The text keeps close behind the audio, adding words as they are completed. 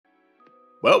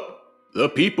Well, the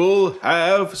people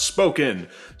have spoken.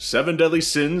 Seven Deadly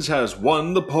Sins has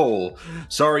won the poll.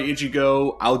 Sorry,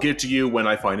 Ichigo, I'll get to you when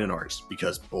I find an artist,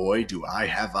 because boy, do I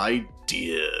have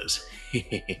ideas.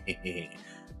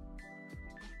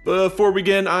 Before we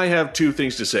begin, I have two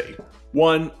things to say.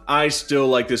 One, I still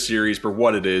like this series for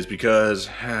what it is because,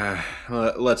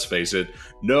 let's face it,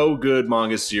 no good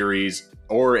manga series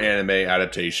or anime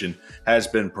adaptation has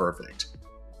been perfect.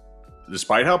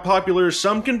 Despite how popular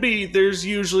some can be, there's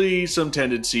usually some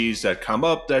tendencies that come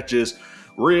up that just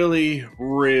really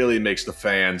makes the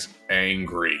fans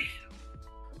angry.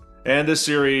 And this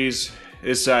series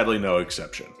is sadly no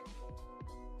exception.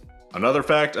 Another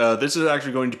fact, this is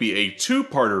actually going to be a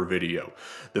two-parter video.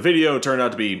 The video turned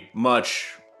out to be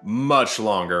much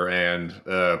longer, and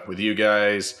with you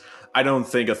guys, I don't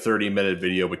think a 30-minute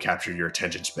video would capture your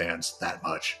attention spans that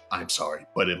much. I'm sorry,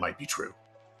 but it might be true.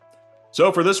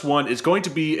 So for this one, it's going to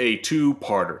be a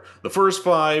two-parter. The first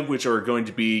 5, which are going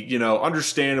to be,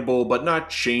 understandable, but not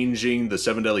changing the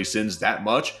 7 Deadly Sins that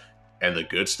much, and the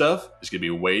good stuff is going to be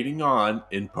waiting on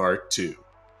in part 2.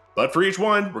 But for each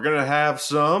one, we're going to have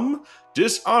some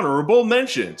dishonorable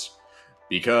mentions,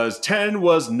 because 10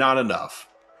 was not enough.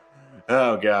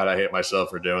 Oh god, I hate myself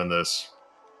for doing this.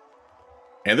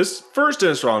 And this first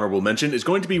dishonorable mention is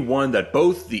going to be one that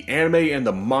both the anime and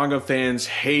the manga fans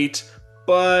hate,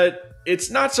 but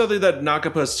it's not something that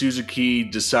Nakaba Suzuki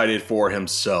decided for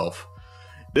himself.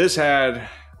 This had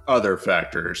other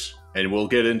factors, and we'll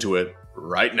get into it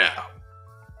right now.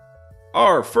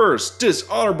 Our first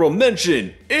dishonorable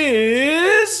mention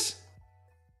is...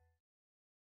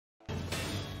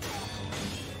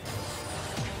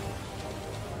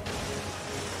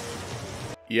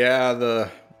 Yeah,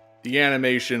 the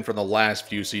animation from the last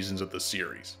few seasons of the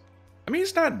series. I mean,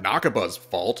 it's not Nakaba's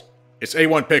fault. It's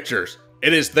A1 Pictures.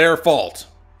 It is their fault.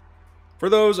 For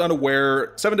those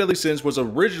unaware, 7 Deadly Sins was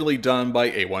originally done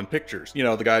by A1 Pictures. You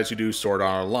know, the guys who do Sword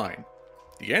Art Online.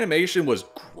 The animation was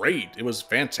great. It was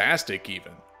fantastic,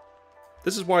 even.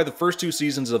 This is why the first 2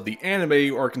 seasons of the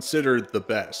anime are considered the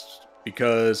best.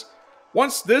 Because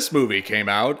once this movie came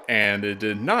out, and it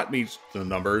did not meet the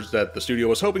numbers that the studio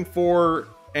was hoping for,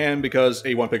 and because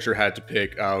A1 Picture had to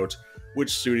pick out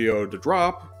which studio to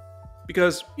drop,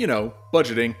 because,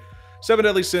 budgeting, 7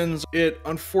 Deadly Sins, it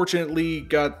unfortunately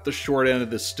got the short end of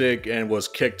the stick and was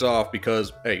kicked off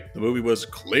because, hey, the movie was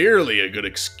clearly a good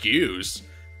excuse.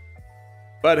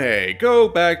 But hey, go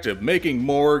back to making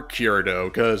more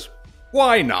Kirito, cause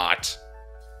why not?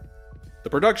 The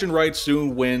production rights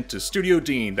soon went to Studio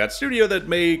Dean, that studio that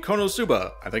made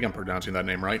Konosuba. I think I'm pronouncing that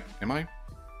name right, am I?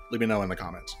 Let me know in the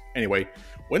comments. Anyway,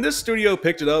 when this studio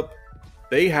picked it up,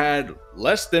 they had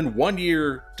less than 1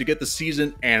 year to get the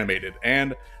season animated,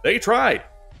 and they tried.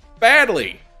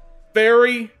 Badly.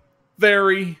 Very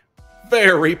badly.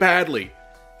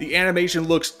 The animation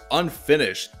looks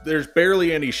unfinished, there's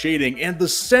barely any shading, and the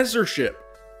censorship.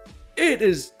 It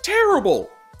is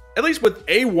terrible. At least with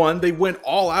A1, they went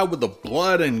all out with the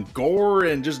blood and gore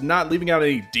and just not leaving out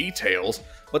any details.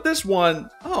 But this one,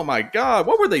 oh my god,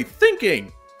 what were they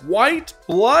thinking? White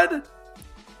blood?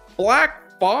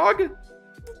 Black fog?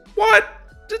 What?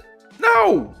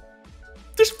 No!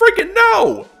 Just freaking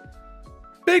no!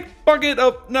 Big bucket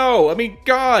of no. I mean,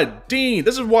 god, Dean,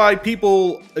 this is why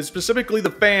people, specifically the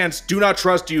fans, do not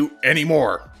trust you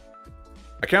anymore.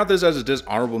 I count this as a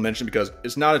dishonorable mention because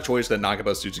it's not a choice that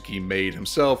Nakaba Suzuki made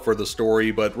himself for the story,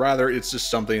 but rather it's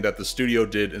just something that the studio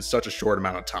did in such a short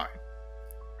amount of time.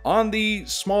 On the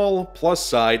small plus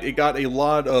side, it got a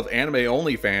lot of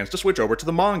anime-only fans to switch over to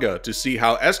the manga to see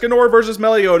how Escanor vs.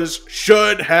 Meliodas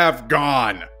should have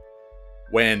gone.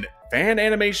 When fan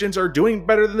animations are doing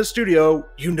better than the studio,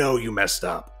 you know you messed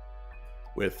up.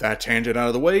 With that tangent out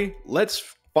of the way,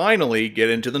 let's finally get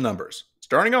into the numbers.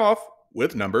 Starting off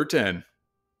with number 10.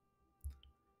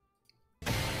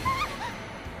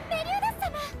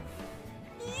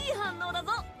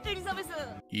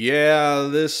 Yeah,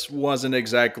 this wasn't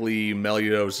exactly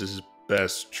Meliodas'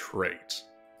 best trait.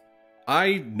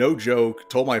 I, no joke,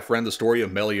 told my friend the story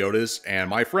of Meliodas, and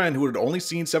my friend, who had only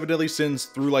seen 7 Deadly Sins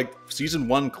through like season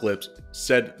 1 clips,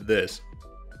 said this.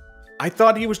 I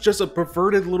thought he was just a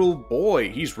perverted little boy.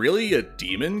 He's really a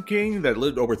demon king that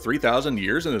lived over 3,000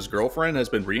 years and his girlfriend has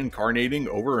been reincarnating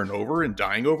over and over and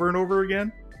dying over and over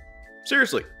again?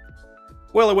 Seriously.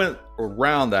 Well, it went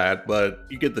around that, but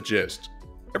you get the gist.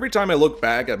 Every time I look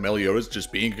back at Meliodas just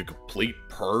being a complete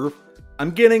perv,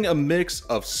 I'm getting a mix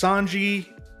of Sanji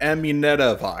and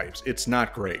Mineta vibes. It's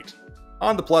not great.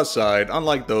 On the plus side,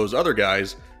 unlike those other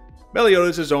guys,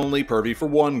 Meliodas is only pervy for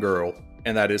one girl,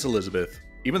 and that is Elizabeth,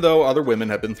 even though other women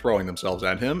have been throwing themselves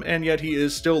at him, and yet he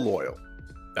is still loyal.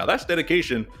 Now that's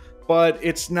dedication, but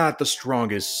it's not the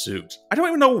strongest suit. I don't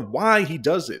even know why he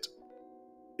does it.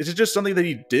 Is it just something that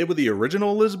he did with the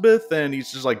original Elizabeth, and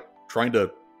he's just like trying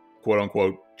to,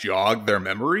 quote-unquote, jog their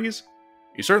memories?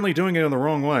 He's certainly doing it in the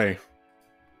wrong way.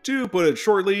 To put it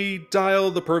shortly, dial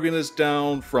the perviness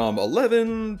down from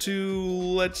 11 to,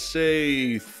 let's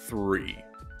say, 3.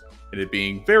 And it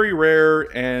being very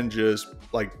rare and just,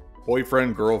 like,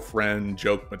 boyfriend-girlfriend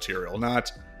joke material,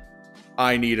 not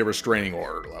I need a restraining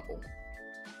order level.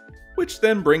 Which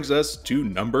then brings us to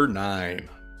number 9.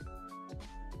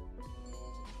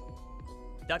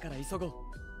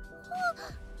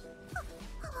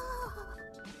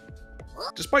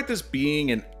 Despite this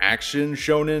being an action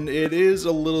shonen, it is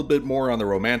a little bit more on the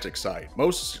romantic side.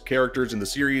 Most characters in the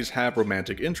series have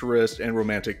romantic interest and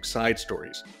romantic side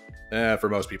stories. For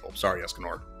most people. Sorry,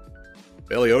 Escanor.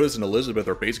 Meliodas and Elizabeth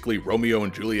are basically Romeo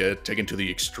and Juliet taken to the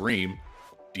extreme.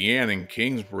 Deanne and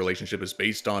King's relationship is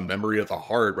based on memory of the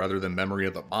heart rather than memory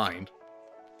of the mind.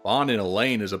 Vaughn and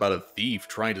Elaine is about a thief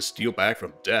trying to steal back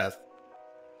from death.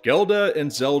 Gelda and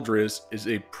Zeldris is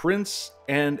a prince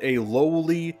and a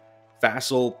lowly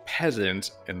vassal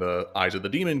peasant in the eyes of the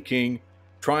Demon King,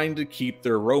 trying to keep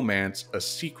their romance a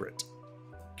secret.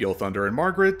 Gilthunder and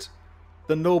Margaret,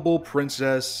 the noble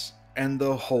princess and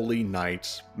the holy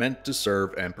knight meant to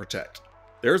serve and protect.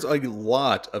 There's a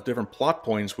lot of different plot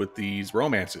points with these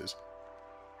romances.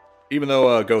 Even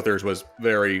though Gothers was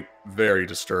very, very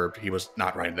disturbed, he was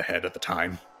not right in the head at the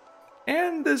time.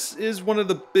 And this is one of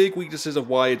the big weaknesses of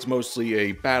why it's mostly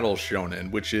a battle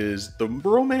shonen, which is the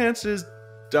romance is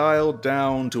dialed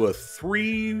down to a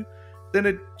 3, then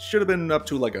it should have been up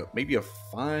to like maybe a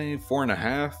 5,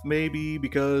 4.5 maybe,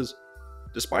 because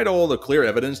despite all the clear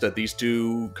evidence that these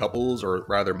two couples, or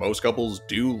rather most couples,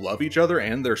 do love each other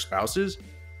and their spouses,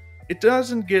 it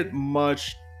doesn't get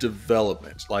much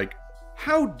development. Like,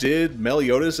 how did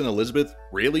Meliodas and Elizabeth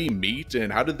really meet,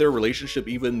 and how did their relationship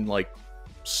even, like,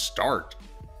 start?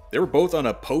 They were both on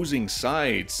opposing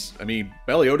sides. I mean,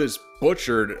 Meliodas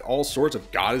butchered all sorts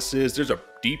of goddesses. There's a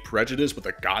deep prejudice with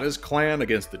the goddess clan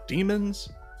against the demons.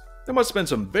 There must have been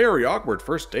some very awkward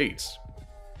first dates.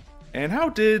 And how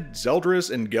did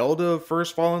Zeldris and Gelda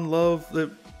first fall in love?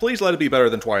 Please let it be better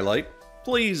than Twilight.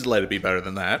 Please let it be better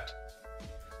than that.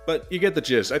 But you get the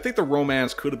gist. I think the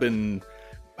romance could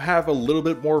have a little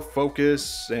bit more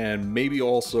focus and maybe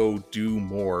also do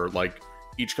more. Like,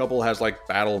 each couple has like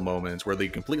battle moments where they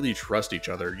completely trust each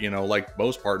other, you know, like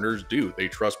most partners do. They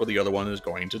trust what the other one is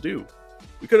going to do.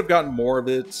 We could have gotten more of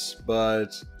it,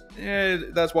 but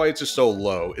that's why it's just so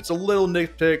low. It's a little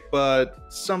nitpick, but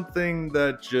something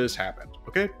that just happened,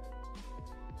 okay?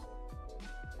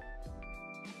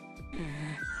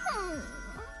 Am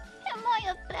I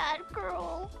a bad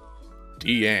girl?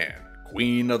 Deanne,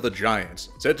 Queen of the Giants,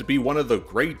 said to be one of the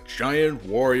great giant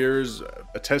warriors,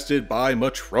 attested by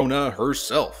Matrona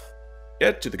herself.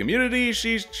 Yet to the community,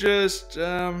 she's just,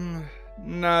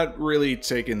 not really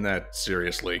taken that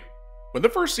seriously. When the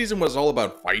first season was all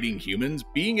about fighting humans,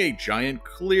 being a giant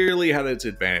clearly had its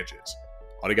advantages.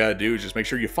 All you gotta do is just make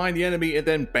sure you find the enemy, and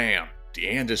then bam,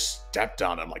 Deanne just stepped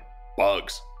on them like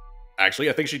bugs. Actually,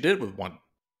 I think she did with one.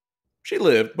 She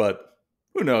lived, but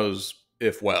who knows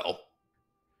if well.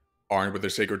 Armed with her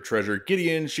sacred treasure,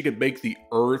 Gideon, she could make the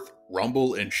earth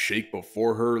rumble and shake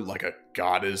before her like a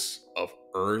goddess of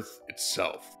earth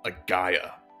itself, like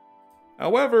Gaia.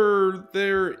 However,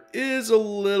 there is a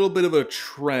little bit of a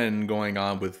trend going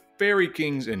on with fairy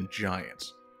kings and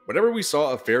giants. Whenever we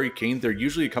saw a fairy king, they're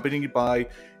usually accompanied by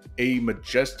a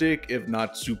majestic, if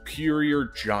not superior,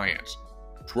 giant.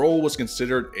 Droll was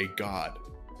considered a god.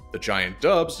 The giant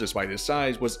Dubs, despite his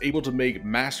size, was able to make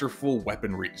masterful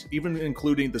weaponries, even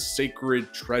including the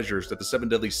sacred treasures that the 7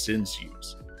 deadly sins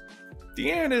use.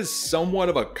 Deanne is somewhat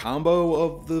of a combo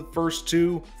of the first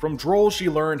two. From Droll, she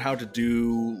learned how to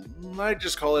do, I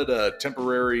just call it a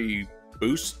temporary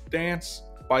boost dance.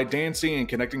 By dancing and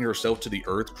connecting herself to the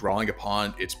earth, drawing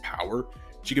upon its power,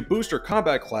 she could boost her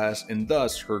combat class and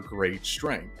thus her great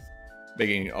strength,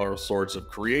 making all sorts of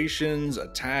creations,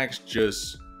 attacks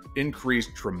just increase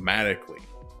dramatically.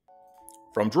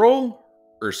 From Droll,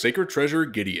 her sacred treasure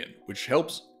Gideon, which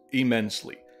helps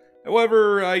immensely.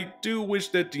 However, I do wish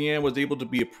that Deanne was able to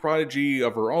be a prodigy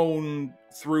of her own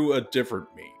through a different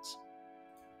means.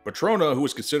 Matrona, who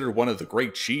was considered one of the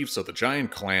great chiefs of the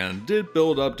Giant Clan, did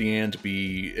build up Deanne to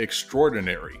be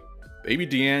extraordinary. Maybe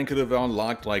Deanne could have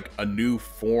unlocked like a new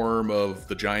form of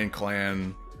the Giant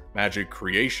Clan magic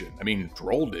creation. I mean,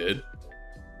 Droll did.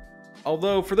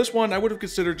 Although for this one, I would have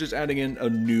considered just adding in a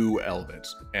new element.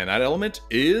 And that element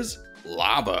is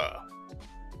lava.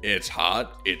 It's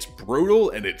hot, it's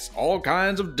brutal, and it's all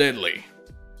kinds of deadly.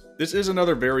 This is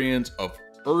another variant of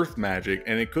earth magic,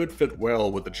 and it could fit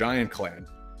well with the giant clan.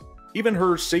 Even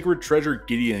her sacred treasure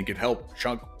Gideon could help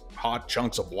chunk hot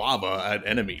chunks of lava at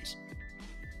enemies.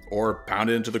 Or pound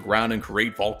it into the ground and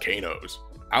create volcanoes.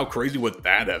 How crazy would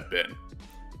that have been?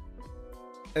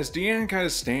 As Deanne kind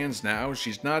of stands now,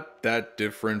 she's not that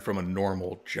different from a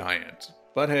normal giant.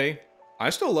 But hey, I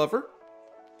still love her.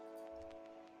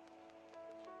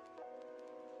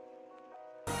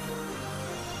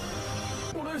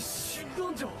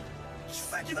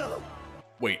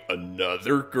 Wait,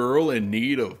 another girl in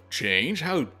need of change?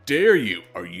 How dare you?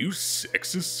 Are you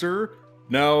sexist, sir?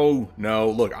 No,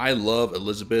 look, I love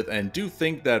Elizabeth and do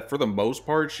think that for the most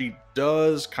part she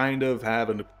does kind of have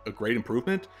a great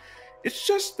improvement. It's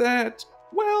just that,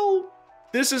 well,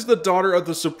 this is the daughter of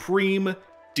the supreme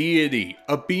deity,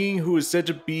 a being who is said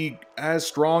to be as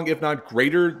strong, if not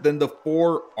greater, than the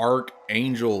 4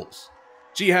 archangels.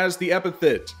 She has the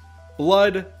epithet,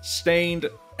 Blood-Stained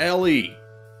Ellie.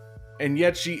 And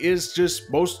yet she is just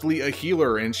mostly a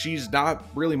healer, and she's not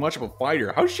really much of a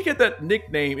fighter. How did she get that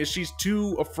nickname if she's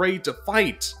too afraid to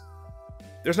fight?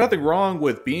 There's nothing wrong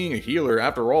with being a healer.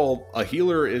 After all, a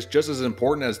healer is just as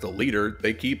important as the leader.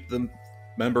 They keep the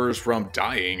members from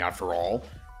dying, after all,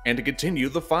 and to continue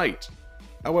the fight.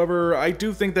 However, I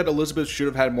do think that Elizabeth should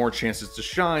have had more chances to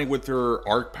shine with her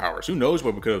arc powers. Who knows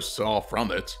what we could have saw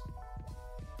from it?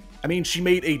 I mean, she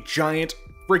made a giant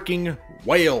freaking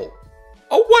whale.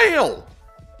 A whale!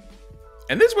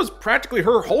 And this was practically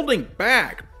her holding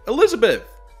back. Elizabeth,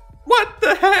 what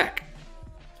the heck?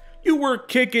 You were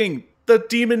kicking the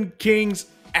Demon King's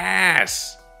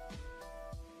ass.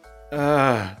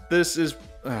 This is...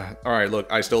 Alright, look,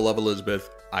 I still love Elizabeth.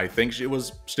 I think she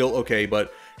was still okay,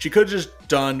 but she could have just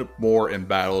done more in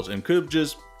battles and could have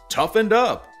just toughened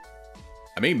up.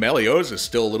 I mean, Meliodas is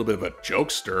still a little bit of a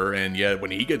jokester, and yet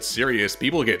when he gets serious,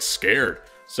 people get scared.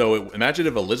 So imagine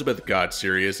if Elizabeth got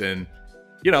serious and,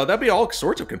 you know, that'd be all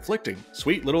sorts of conflicting.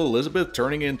 Sweet little Elizabeth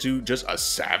turning into just a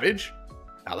savage?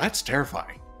 Now that's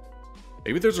terrifying.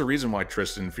 Maybe there's a reason why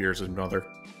Tristan fears his mother.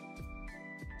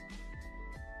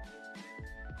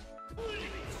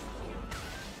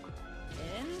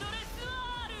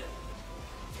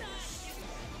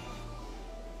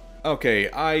 Okay,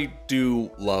 I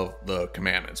do love the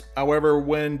commandments. However,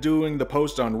 when doing the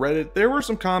post on Reddit, there were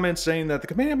some comments saying that the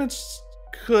commandments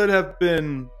could have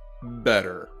been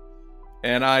better.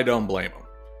 And I don't blame them.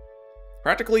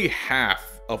 Practically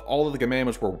half of all of the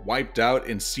commandments were wiped out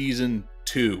in Season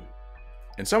 2.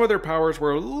 And some of their powers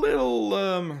were a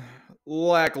little,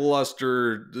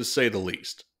 lackluster, to say the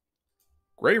least.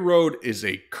 Grey Road is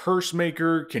a curse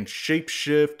maker, can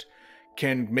shapeshift,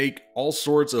 can make all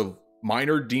sorts of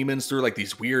minor demons through like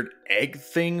these weird egg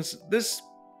things. This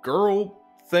girl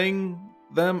thing,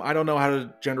 I don't know how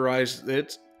to genderize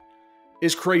it,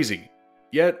 is crazy,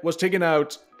 yet was taken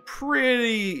out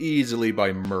pretty easily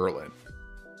by Merlin.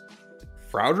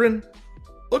 Froudrin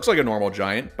looks like a normal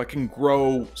giant, but can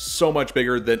grow so much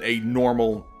bigger than a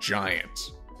normal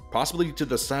giant, possibly to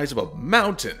the size of a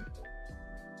mountain.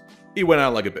 He went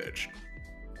out like a bitch.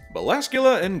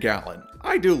 Belascula and Gallon.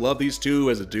 I do love these two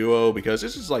as a duo because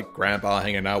this is like grandpa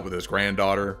hanging out with his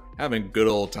granddaughter, having good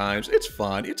old times. It's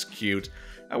fun, it's cute.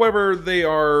 However, they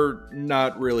are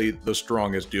not really the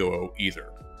strongest duo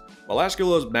either.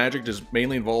 Belascula's magic just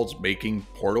mainly involves making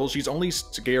portals. She's only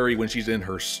scary when she's in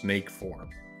her snake form.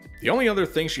 The only other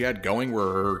thing she had going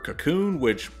were her cocoon,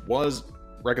 which was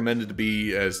recommended to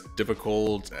be as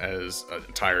difficult as an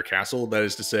entire castle. That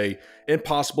is to say,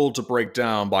 impossible to break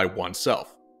down by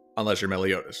oneself, unless you're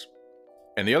Meliodas.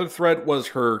 And the other threat was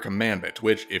her commandment,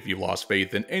 which, if you lost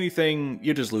faith in anything,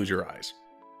 you just lose your eyes.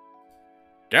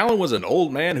 Gallon was an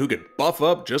old man who could buff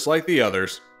up just like the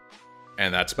others.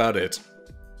 And that's about it.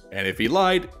 And if he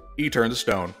lied, he turned to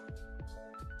stone.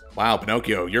 Wow,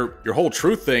 Pinocchio, your whole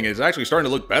truth thing is actually starting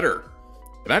to look better.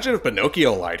 Imagine if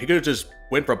Pinocchio lied, he could have just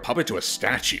went from puppet to a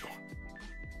statue.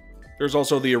 There's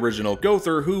also the original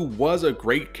Gother, who was a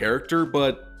great character,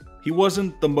 but he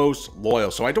wasn't the most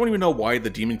loyal, so I don't even know why the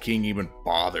Demon King even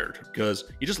bothered, because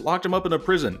he just locked him up in a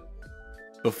prison.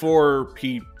 Before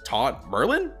he taught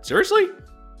Merlin? Seriously?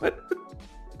 But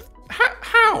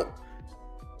how?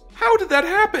 How did that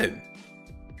happen?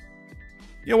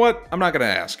 You know what? I'm not gonna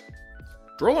ask.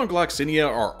 Droll and Gloxinia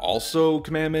are also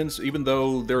commandments, even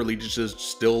though their allegiances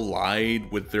still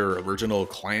lied with their original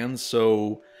clans,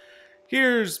 so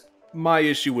here's my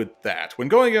issue with that. When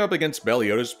going up against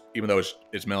Meliodas, even though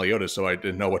it's Meliodas, so I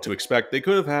didn't know what to expect, they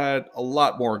could have had a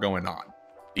lot more going on.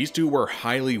 These two were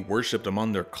highly worshipped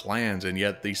among their clans, and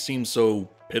yet they seem so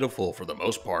pitiful for the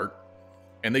most part.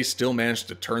 And they still managed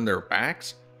to turn their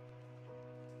backs?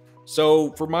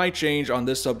 So, for my change on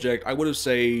this subject, I would have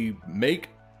say, make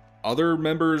other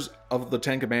members of the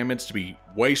Ten Commandments to be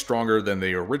way stronger than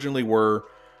they originally were,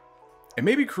 and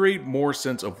maybe create more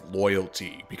sense of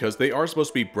loyalty, because they are supposed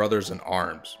to be brothers in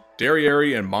arms.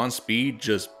 Derriere and Mon Speed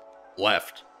just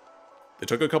left. They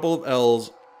took a couple of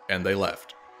L's, and they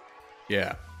left.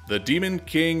 Yeah, the Demon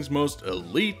King's most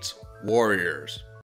elite warriors.